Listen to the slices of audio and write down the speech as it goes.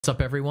What's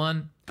up,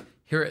 everyone?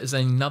 Here is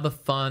another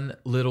fun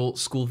little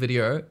school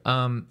video.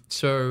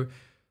 So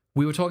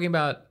we were talking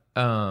about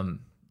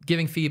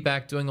giving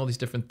feedback, doing all these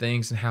different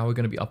things, and how we're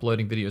going to be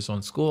uploading videos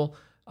on school.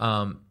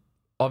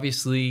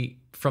 Obviously,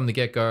 from the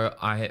get-go,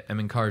 I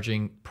am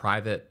encouraging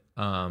private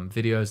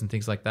videos and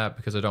things like that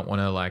because I don't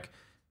want to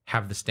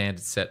have the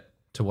standard set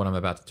to what I'm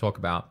about to talk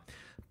about.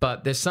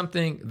 But there's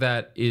something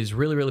that is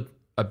really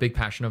a big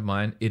passion of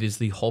mine. It is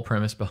the whole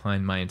premise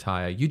behind my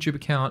entire YouTube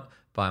account,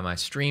 by my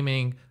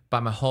streaming, by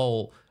my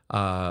whole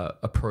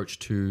approach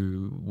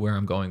to where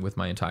I'm going with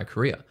my entire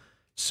career.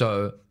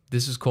 So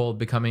this is called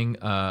becoming being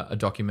a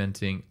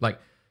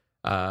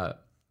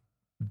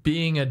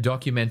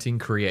documenting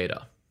creator.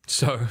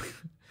 So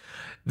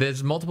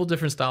there's multiple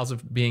different styles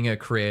of being a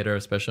creator,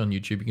 especially on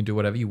YouTube. You can do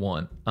whatever you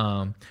want.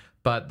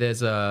 But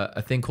there's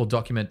a thing called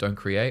document, don't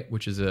create,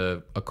 which is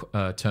a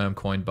term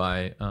coined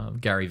by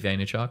Gary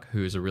Vaynerchuk,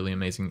 who is a really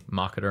amazing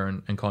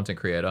marketer and content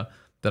creator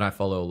that I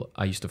follow.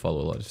 I used to follow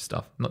a lot of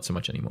stuff, not so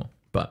much anymore,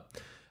 but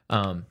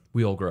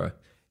we all grow.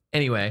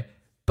 Anyway,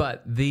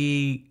 but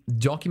the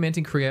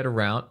documenting creator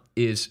route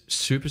is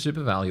super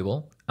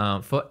valuable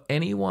for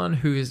anyone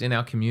who is in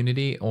our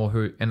community,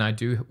 or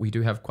we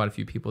do have quite a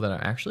few people that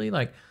are actually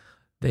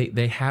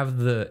they have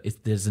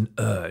there's an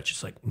urge.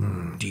 It's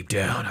deep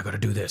down, I got to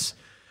do this.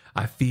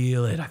 I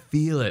feel it.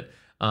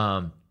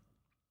 That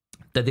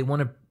they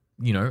want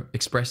to,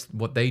 express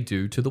what they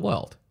do to the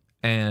world.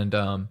 And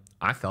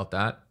I felt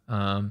that.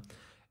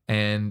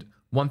 And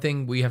one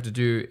thing we have to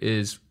do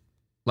is,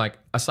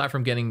 aside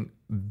from getting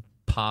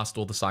past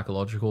all the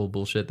psychological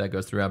bullshit that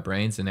goes through our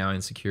brains and our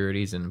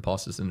insecurities and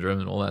imposter syndrome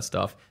and all that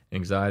stuff,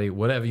 anxiety,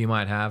 whatever you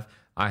might have,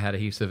 I had a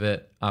heaps of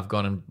it. I've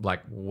gotten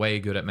way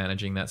good at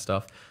managing that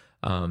stuff.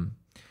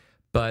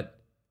 But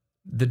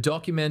the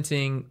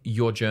documenting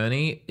your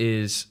journey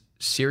is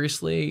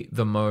seriously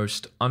the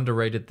most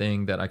underrated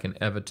thing that I can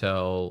ever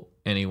tell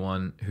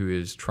anyone who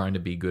is trying to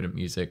be good at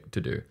music to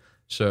do.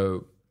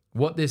 So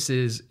what this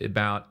is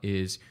about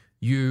is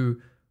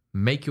you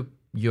make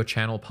your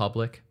channel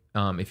public.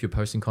 If you're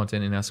posting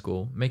content in our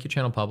school, make your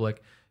channel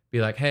public.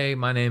 Be like, hey,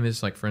 my name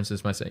is, for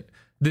instance,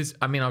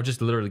 I'll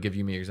just literally give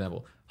you an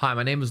example. Hi,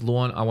 my name is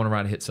Lorne. I want to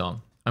write a hit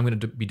song. I'm going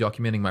to be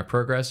documenting my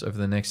progress over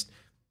the next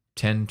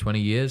 10,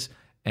 20 years.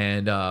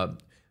 And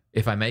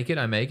if I make it,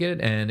 I make it.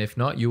 And if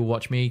not, you'll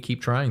watch me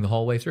keep trying the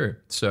whole way through.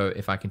 So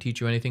if I can teach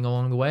you anything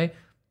along the way,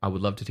 I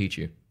would love to teach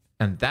you.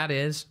 And that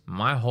is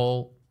my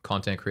whole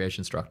content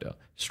creation structure.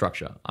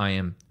 I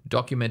am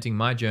documenting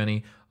my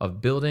journey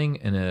of building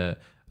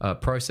a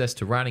process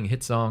to writing a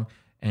hit song.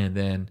 And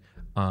then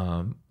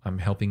I'm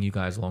helping you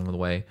guys along the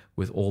way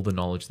with all the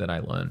knowledge that I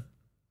learn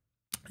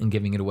and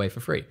giving it away for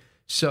free.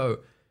 So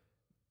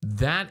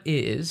that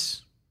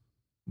is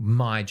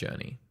my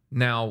journey.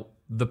 Now,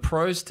 the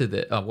pros to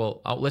this,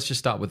 let's just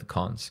start with the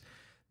cons.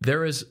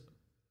 There is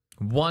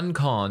one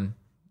con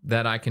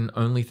that I can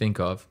only think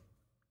of,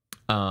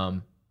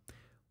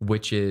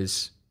 which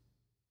is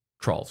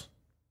trolls.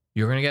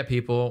 You're going to get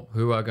people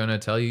who are going to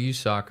tell you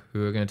suck,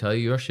 who are going to tell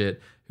you your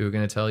shit, who are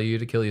going to tell you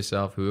to kill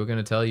yourself, who are going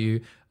to tell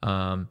you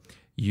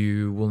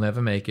you will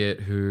never make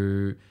it,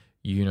 who,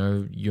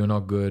 you're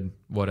not good,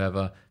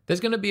 whatever. There's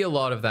going to be a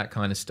lot of that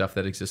kind of stuff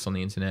that exists on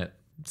the internet.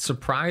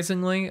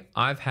 Surprisingly,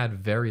 I've had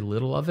very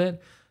little of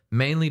it,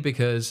 mainly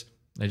because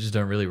I just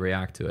don't really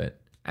react to it.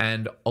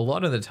 And a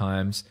lot of the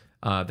times,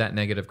 that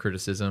negative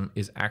criticism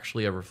is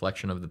actually a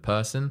reflection of the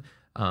person.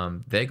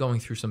 They're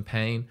going through some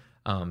pain.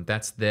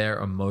 That's their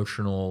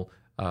emotional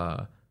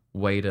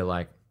way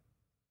to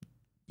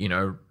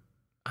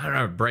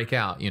break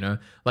out,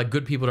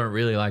 good people don't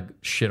really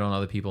shit on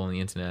other people on the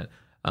internet.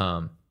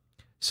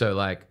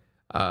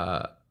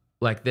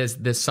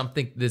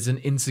 There's an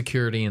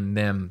insecurity in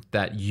them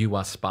that you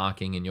are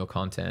sparking in your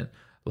content.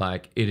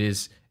 It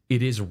is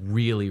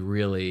really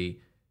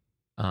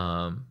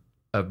a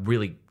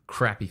really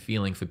crappy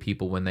feeling for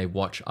people when they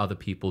watch other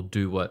people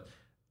do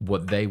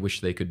what they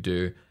wish they could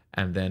do,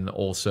 and then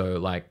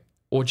also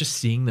or just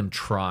seeing them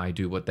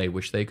do what they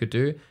wish they could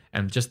do,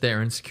 and just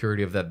their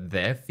insecurity of that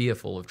they're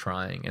fearful of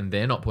trying and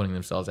they're not putting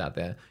themselves out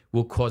there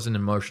will cause an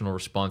emotional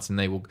response, and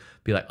they will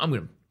be like, I'm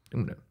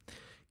gonna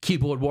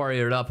keyboard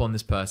warrior it up on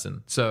this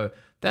person. So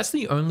that's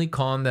the only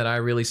con that I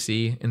really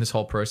see in this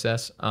whole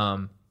process.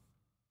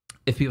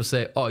 If people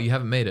say, oh, you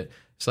haven't made it,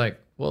 it's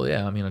well,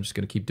 yeah, I'm just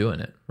gonna keep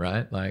doing it,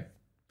 right?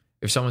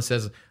 If someone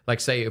says,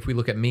 say if we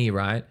look at me,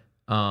 right,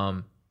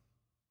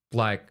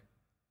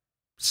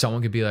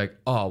 someone could be like,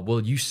 oh, well,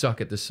 you suck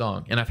at this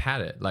song. And I've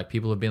had it.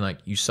 People have been like,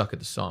 you suck at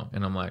the song.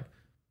 And I'm like,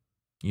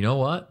 you know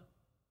what?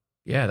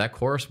 Yeah, that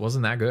chorus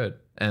wasn't that good.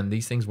 And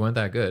these things weren't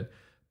that good.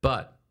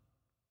 But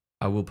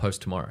I will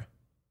post tomorrow.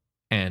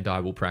 And I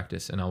will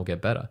practice and I will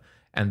get better.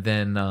 And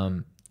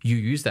then you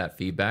use that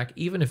feedback,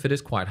 even if it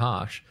is quite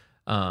harsh,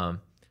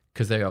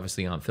 because they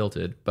obviously aren't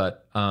filtered.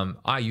 But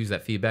I use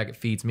that feedback. It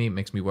feeds me. It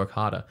makes me work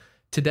harder.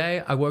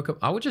 Today, I woke up.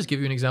 I would just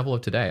give you an example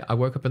of today. I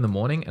woke up in the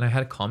morning and I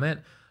had a comment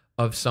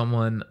of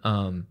someone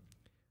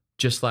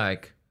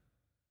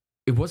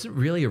it wasn't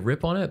really a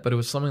rip on it, but it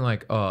was something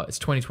like, oh, it's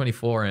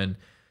 2024 and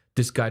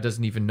this guy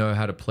doesn't even know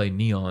how to play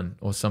Neon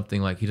or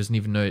something. Like, he doesn't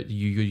even know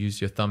you use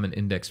your thumb and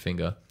index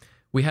finger.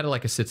 We had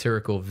like a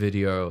satirical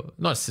video,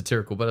 not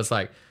satirical, but it's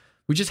like,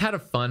 we just had a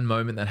fun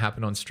moment that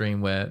happened on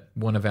stream where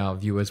one of our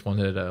viewers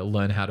wanted to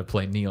learn how to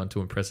play Neon to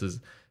impress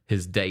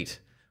his date,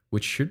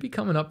 which should be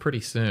coming up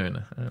pretty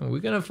soon. We're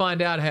gonna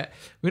find out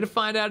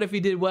if he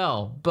did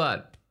well.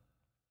 But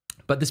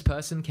this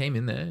person came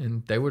in there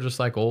and they were just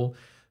like all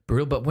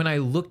brutal. But when I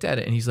looked at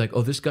it and he's like,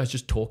 "Oh, this guy's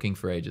just talking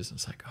for ages,"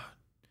 it's like, oh,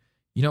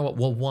 you know what?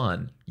 Well,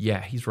 one,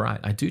 yeah, he's right.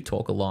 I do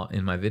talk a lot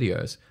in my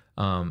videos.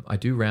 I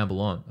do ramble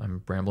on.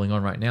 I'm rambling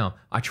on right now.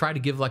 I try to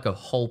give like a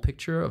whole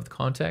picture of the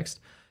context,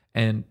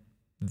 and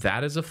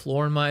that is a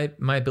flaw in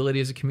my ability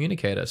as a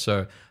communicator.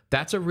 So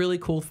that's a really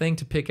cool thing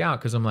to pick out,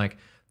 because I'm like,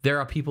 there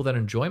are people that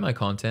enjoy my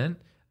content,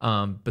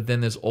 but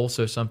then there's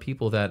also some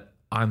people that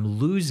I'm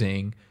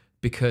losing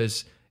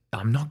because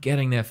I'm not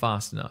getting there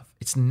fast enough.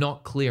 It's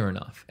not clear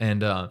enough,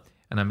 and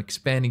I'm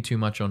expanding too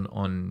much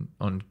on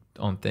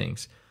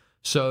things.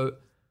 So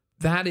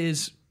that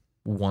is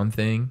one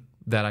thing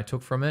that I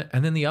took from it.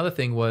 And then the other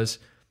thing was,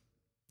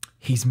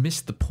 he's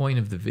missed the point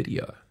of the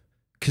video,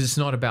 because it's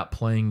not about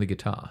playing the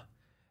guitar.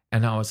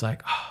 And I was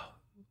like, oh,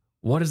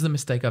 what is the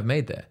mistake I've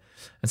made there?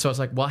 And so I was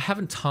like, well, I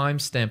haven't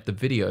timestamped the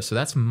video, so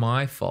that's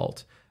my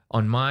fault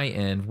on my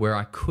end, where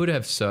I could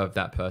have served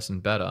that person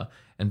better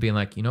and being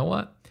like, you know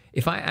what?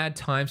 If I add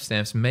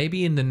timestamps,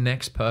 maybe in the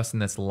next person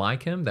that's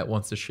like him, that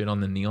wants to shit on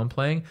the Neon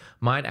playing,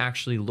 might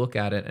actually look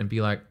at it and be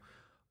like,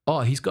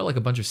 oh, he's got like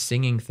a bunch of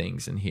singing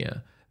things in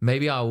here.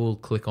 Maybe I will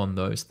click on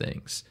those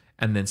things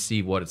and then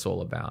see what it's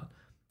all about.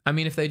 I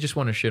mean, if they just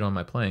want to shit on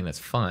my playing, that's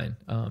fine.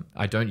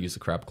 I don't use the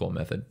crab claw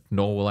method,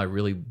 nor will I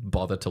really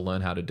bother to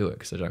learn how to do it,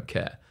 because I don't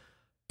care.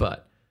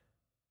 But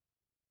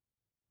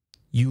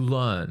you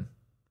learn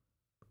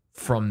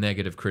from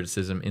negative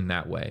criticism in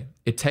that way.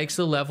 It takes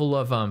a level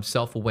of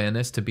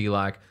self-awareness to be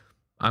like,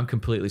 I'm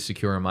completely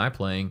secure in my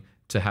playing,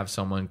 to have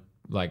someone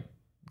like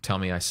tell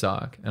me I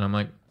suck. And I'm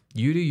like,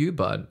 you do you,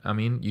 bud. I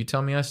mean, you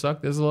tell me I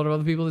suck, there's a lot of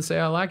other people that say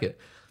I like it.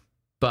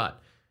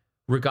 But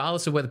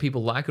regardless of whether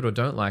people like it or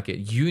don't like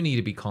it, you need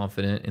to be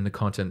confident in the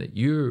content that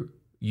you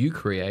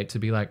create, to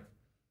be like,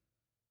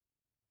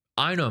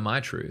 I know my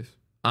truth.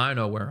 I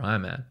know where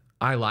I'm at.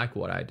 I like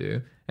what I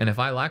do. And if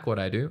I like what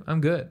I do, I'm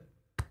good.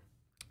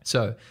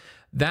 So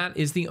that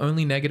is the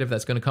only negative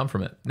that's going to come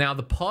from it. Now,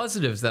 the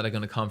positives that are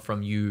going to come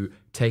from you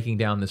taking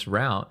down this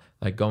route,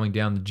 like going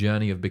down the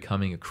journey of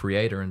becoming a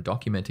creator and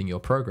documenting your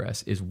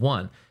progress, is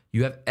one,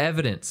 you have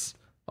evidence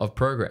of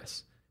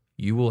progress.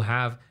 You will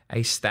have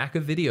a stack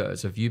of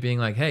videos of you being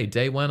like, hey,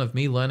 day 1 of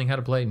me learning how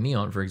to play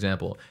Neon, for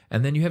example.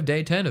 And then you have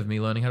day 10 of me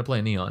learning how to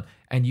play Neon.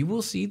 And you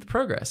will see the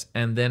progress.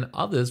 And then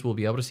others will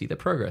be able to see the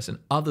progress. And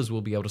others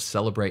will be able to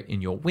celebrate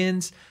in your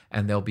wins.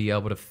 And they'll be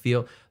able to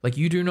feel like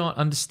you do not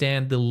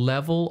understand the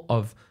level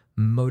of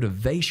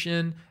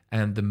motivation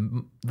and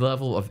the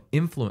level of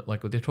influence.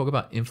 Like, they talk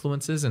about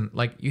influences, and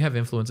like, you have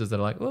influencers that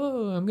are like,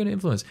 oh, I'm going to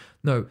influence.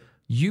 No,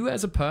 you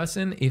as a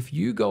person, if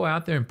you go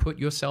out there and put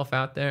yourself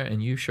out there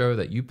and you show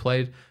that you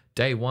played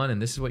day 1 and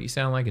this is what you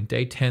sound like, and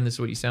day 10 this is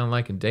what you sound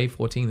like, and day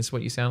 14 this is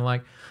what you sound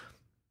like,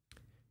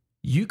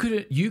 you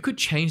could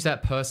change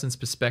that person's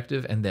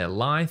perspective and their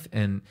life,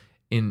 and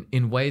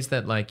in ways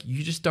that like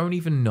you just don't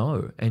even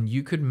know. And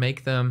you could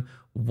make them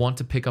want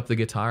to pick up the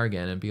guitar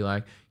again and be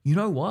like, you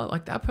know what,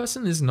 like, that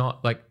person is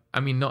not like, I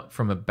mean, not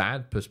from a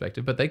bad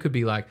perspective, but they could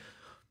be like,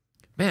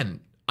 man,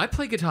 I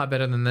play guitar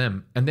better than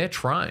them and they're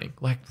trying,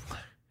 like,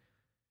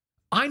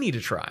 I need to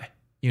try,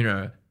 you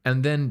know.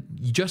 And then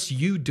just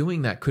you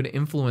doing that could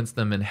influence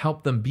them and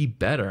help them be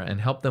better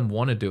and help them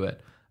want to do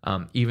it.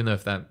 Even though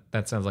if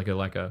that sounds like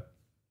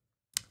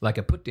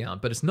a put down,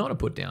 but it's not a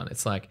put down.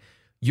 It's like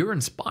you're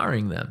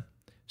inspiring them.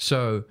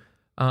 So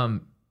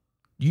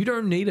you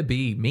don't need to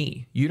be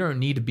me. You don't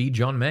need to be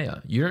John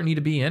Mayer. You don't need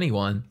to be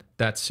anyone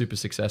that's super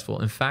successful.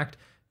 In fact,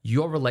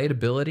 your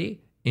relatability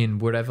in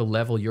whatever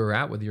level you're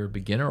at, whether you're a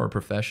beginner or a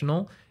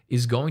professional,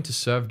 is going to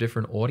serve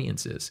different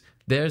audiences.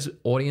 There's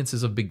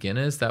audiences of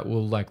beginners that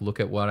will like look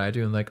at what I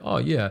do and like, oh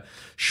yeah,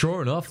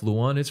 sure enough,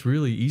 Luan, it's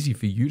really easy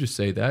for you to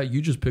say that.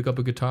 You just pick up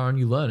a guitar and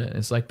you learn it. And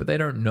it's like, but they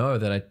don't know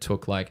that I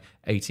took like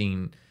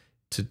 18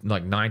 to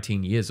like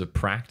 19 years of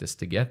practice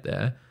to get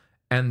there.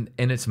 And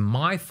it's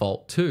my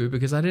fault too,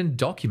 because I didn't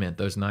document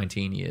those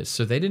 19 years.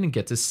 So they didn't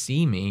get to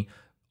see me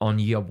on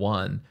year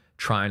 1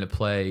 trying to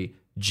play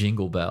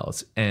Jingle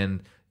Bells,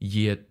 and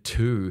year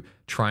 2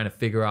 trying to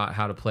figure out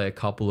how to play a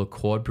couple of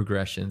chord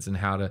progressions and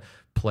how to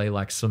play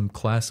like some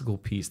classical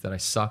piece that I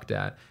sucked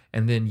at.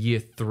 And then year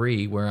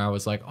 3 where I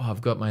was like, oh, I've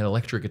got my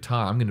electric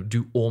guitar, I'm going to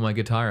do all my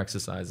guitar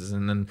exercises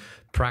and then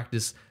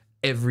practice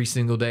every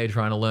single day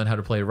trying to learn how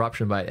to play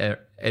Eruption by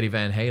Eddie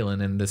Van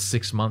Halen, and the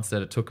 6 months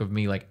that it took of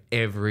me like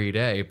every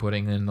day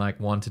putting in like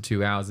 1 to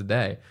 2 hours a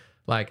day.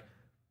 Like,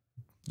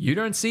 you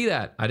don't see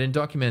that. I didn't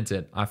document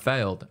it. I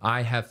failed.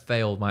 I have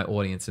failed my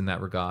audience in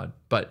that regard,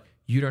 but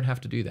you don't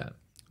have to do that.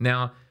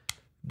 Now,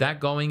 that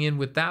going in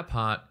with that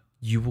part,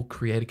 you will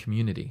create a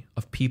community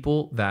of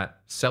people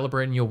that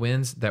celebrate in your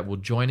wins, that will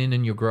join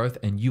in your growth,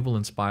 and you will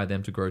inspire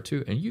them to grow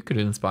too. And you could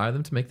inspire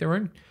them to make their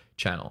own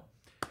channel.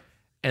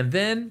 And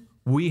then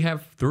we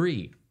have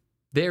 3.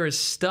 There is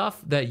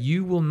stuff that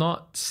you will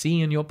not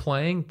see in your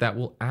playing that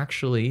will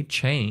actually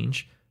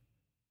change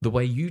the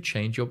way you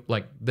change your,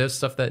 like, there's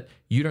stuff that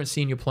you don't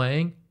see in your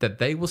playing that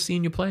they will see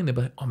in your playing. They'll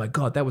be like, oh my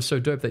God, that was so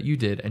dope that you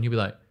did. And you'll be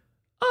like,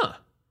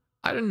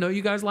 I didn't know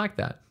you guys like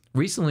that.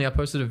 Recently, I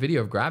posted a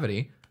video of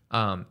Gravity.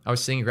 I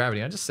was singing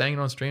Gravity. I just sang it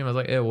on stream. I was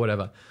like, yeah,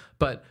 whatever.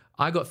 But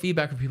I got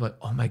feedback from people like,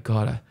 oh my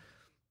God,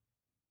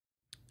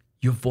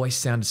 your voice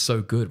sounded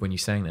so good when you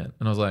sang that.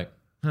 And I was like,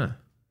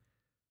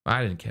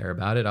 I didn't care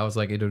about it. I was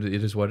like, it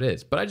is what it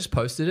is. But I just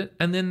posted it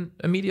and then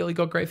immediately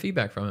got great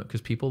feedback from it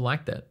because people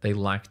liked it. They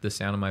liked the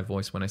sound of my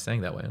voice when I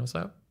sang that way. And I was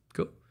like,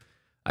 cool.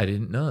 I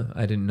didn't know.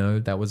 I didn't know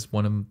that was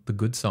one of the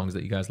good songs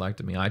that you guys liked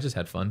of me. I just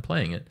had fun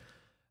playing it.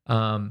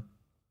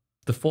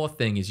 The 4th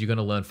thing is you're going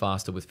to learn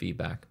faster with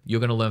feedback. You're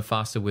going to learn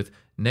faster with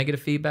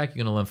negative feedback.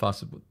 You're going to learn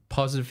faster with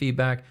positive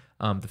feedback.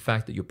 The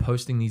fact that you're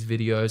posting these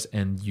videos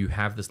and you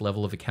have this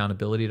level of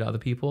accountability to other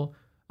people,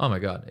 oh my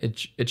God,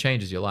 it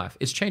changes your life.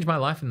 It's changed my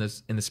life in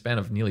the span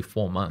of nearly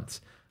 4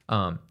 months.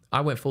 I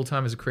went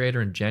full-time as a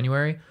creator in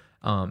January.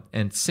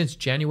 And since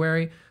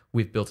January,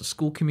 we've built a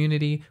school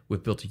community.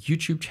 We've built a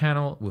YouTube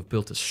channel. We've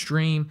built a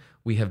stream.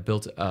 We have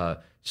built a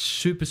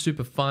super,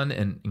 super fun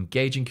and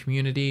engaging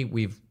community.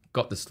 We've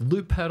got this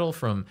loop pedal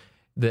from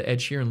the Ed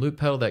Sheeran loop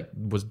pedal that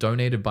was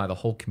donated by the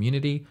whole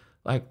community.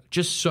 Like,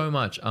 just so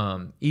much.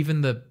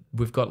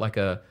 We've got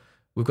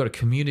a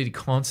community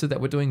concert that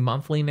we're doing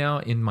monthly now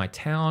in my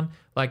town.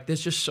 Like,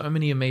 there's just so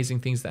many amazing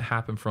things that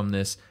happen from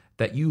this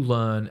that you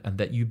learn and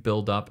that you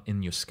build up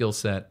in your skill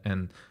set.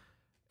 And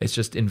it's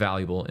just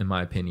invaluable, in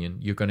my opinion.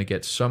 You're going to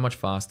get so much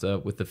faster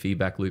with the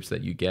feedback loops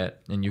that you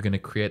get. And you're going to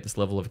create this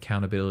level of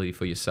accountability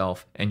for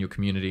yourself and your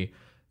community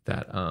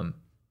that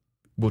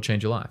will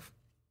change your life.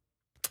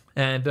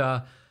 And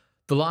the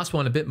last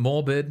one, a bit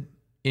morbid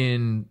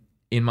in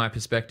my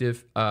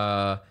perspective,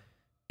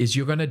 is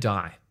you're going to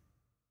die.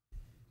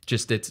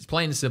 Just, it's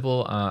plain and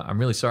simple. I'm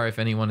really sorry if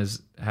anyone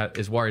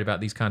is worried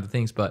about these kinds of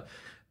things, but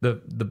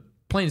the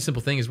plain and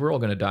simple thing is we're all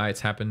going to die.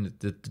 It's happened.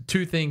 The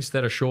 2 things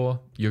that are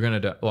sure, you're going to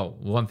die. Well,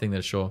 one thing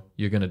that's sure,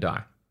 you're going to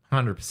die,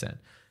 100%.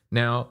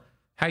 Now,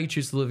 how you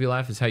choose to live your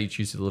life is how you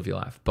choose to live your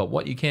life. But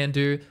what you can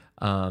do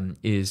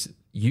is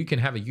you can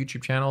have a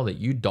YouTube channel that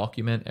you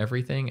document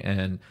everything.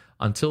 And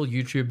until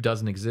YouTube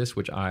doesn't exist,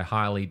 which I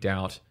highly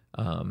doubt,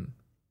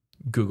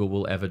 Google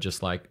will ever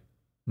just like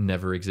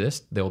never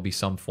exist. There will be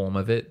some form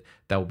of it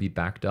that will be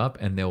backed up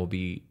and there will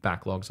be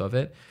backlogs of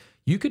it.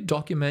 You could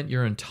document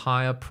your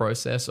entire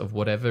process of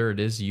whatever it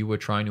is you were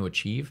trying to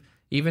achieve,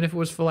 even if it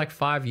was for like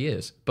 5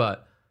 years.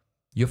 But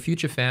your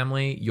future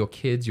family, your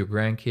kids, your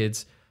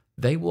grandkids,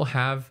 they will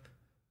have,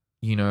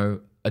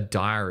 a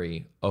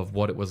diary of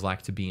what it was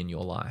like to be in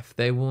your life.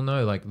 They will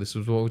know, like, this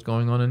was what was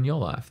going on in your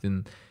life.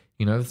 And,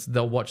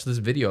 they'll watch this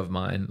video of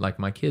mine. Like,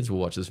 my kids will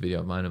watch this video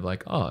of mine of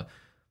like, oh,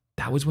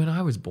 that was when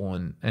I was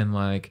born. And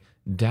like,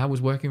 Dad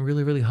was working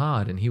really, really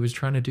hard and he was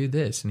trying to do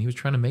this and he was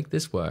trying to make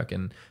this work.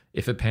 And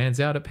if it pans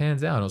out, it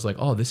pans out. I was like,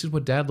 oh, this is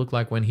what Dad looked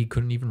like when he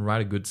couldn't even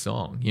write a good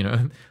song.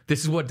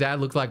 This is what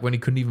Dad looked like when he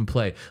couldn't even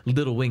play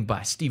Little Wing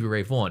by Stevie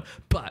Ray Vaughan.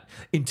 But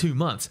in 2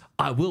 months,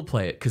 I will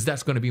play it because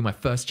that's going to be my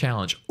first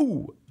challenge.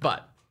 Ooh,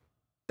 but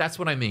that's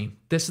what I mean.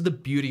 This is the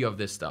beauty of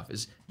this stuff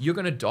is you're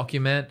going to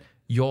document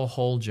your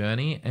whole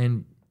journey.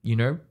 And,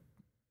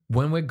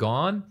 when we're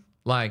gone,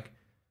 like,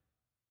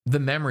 the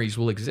memories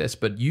will exist,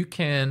 but you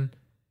can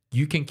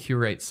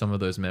curate some of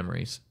those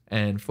memories.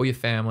 And for your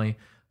family,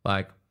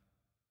 like,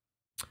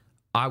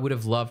 I would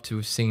have loved to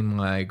have seen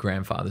my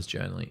grandfather's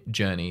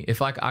journey.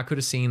 If like I could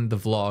have seen the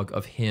vlog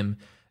of him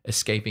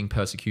escaping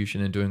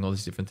persecution and doing all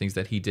these different things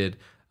that he did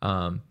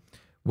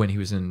when he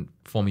was in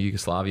former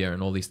Yugoslavia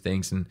and all these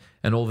things and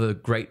all the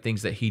great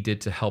things that he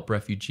did to help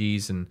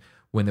refugees and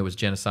when there was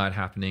genocide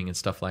happening and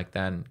stuff like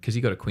that. And because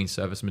he got a Queen's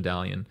Service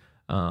Medallion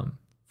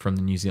from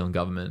the New Zealand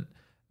government.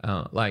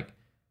 Like,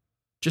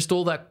 just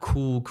all that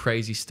cool,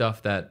 crazy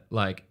stuff that,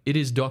 like, it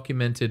is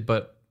documented,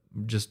 but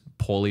just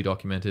poorly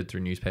documented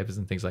through newspapers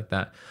and things like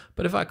that.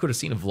 But if I could have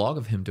seen a vlog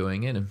of him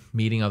doing it and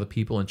meeting other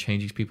people and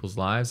changing people's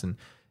lives and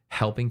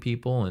helping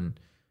people, and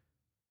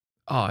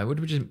it would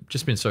have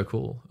just been so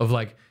cool. Of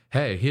like,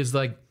 hey, here's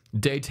like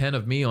day 10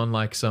 of me on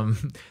like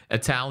some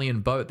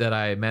Italian boat that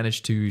I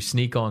managed to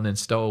sneak on and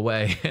stow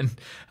away, and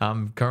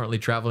I'm currently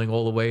traveling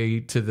all the way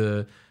to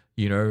the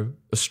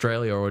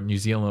Australia or New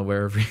Zealand or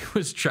wherever he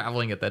was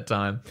traveling at that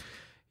time.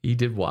 He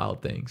did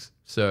wild things.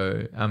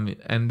 So,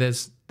 and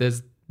there's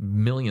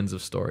millions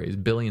of stories,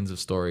 billions of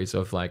stories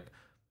of like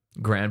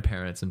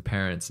grandparents and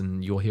parents,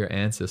 and you'll hear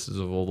ancestors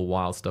of all the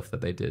wild stuff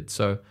that they did.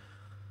 So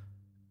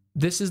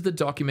this is the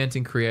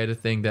documenting creator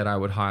thing that I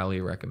would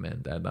highly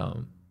recommend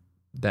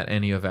that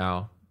any of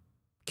our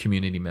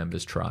community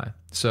members try.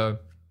 So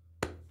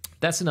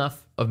that's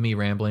enough of me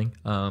rambling.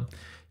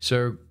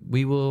 So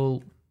we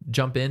will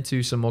jump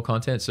into some more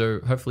content.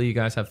 So hopefully you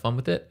guys have fun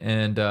with it.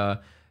 And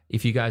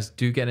if you guys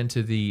do get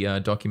into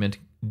the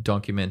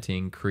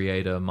documenting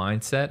creator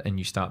mindset and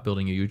you start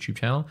building your YouTube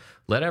channel,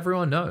 let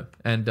everyone know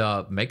and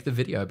make the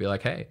video. Be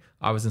like, hey,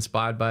 I was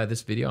inspired by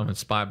this video. I'm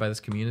inspired by this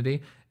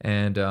community,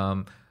 and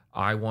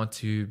I want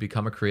to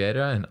become a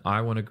creator and I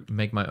want to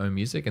make my own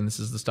music, and this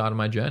is the start of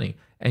my journey.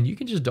 And you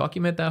can just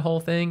document that whole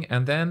thing,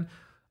 and then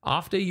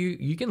after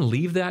you can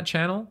leave that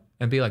channel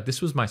and be like,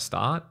 this was my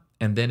start.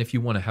 And then if you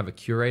want to have a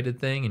curated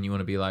thing and you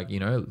want to be like, you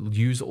know,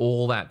 use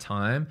all that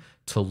time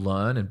to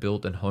learn and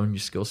build and hone your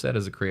skill set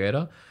as a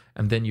creator,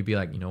 and then you'd be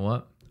like, you know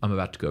what, I'm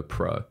about to go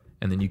pro.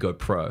 And then you go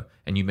pro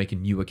and you make a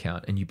new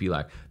account and you be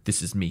like,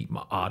 this is me,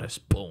 my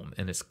artist, boom.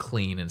 And it's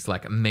clean and it's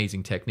like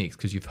amazing techniques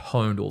because you've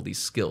honed all these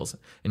skills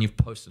and you've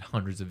posted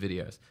hundreds of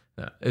videos.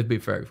 It'd be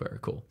very, very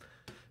cool.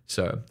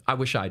 So I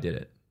wish I did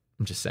it.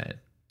 I'm just saying.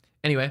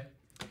 Anyway,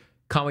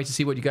 can't wait to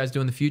see what you guys do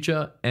in the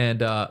future,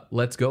 and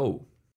let's go.